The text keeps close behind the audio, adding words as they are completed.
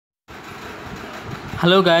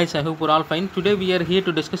Hello guys, I hope we're all fine. Today we are here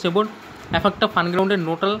to discuss about effect of ungrounded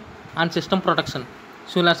neutral and system protection.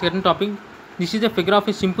 So let's get into topic. This is a figure of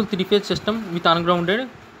a simple three-phase system with ungrounded.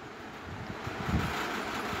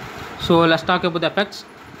 So let's talk about the effects.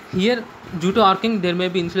 Here, due to arcing, there may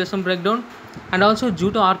be insulation breakdown, and also due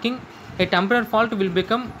to arcing, a temporary fault will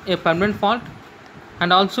become a permanent fault.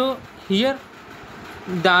 And also here,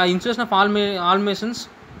 the insulation of all masons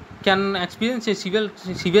can experience a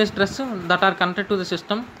severe stress that are connected to the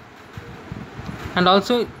system. And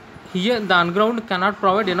also here the unground cannot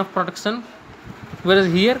provide enough protection, whereas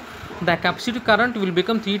here the capacitive current will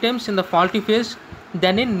become 3 times in the faulty phase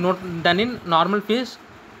than in normal phase,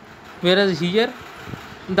 whereas here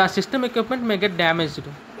the system equipment may get damaged.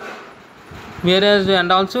 Whereas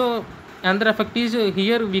and also another effect is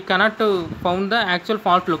here we cannot found the actual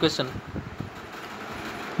fault location.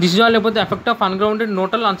 This is all about the effect of ungrounded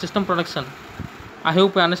neutral on system protection. I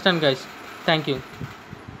hope you understand guys. Thank you.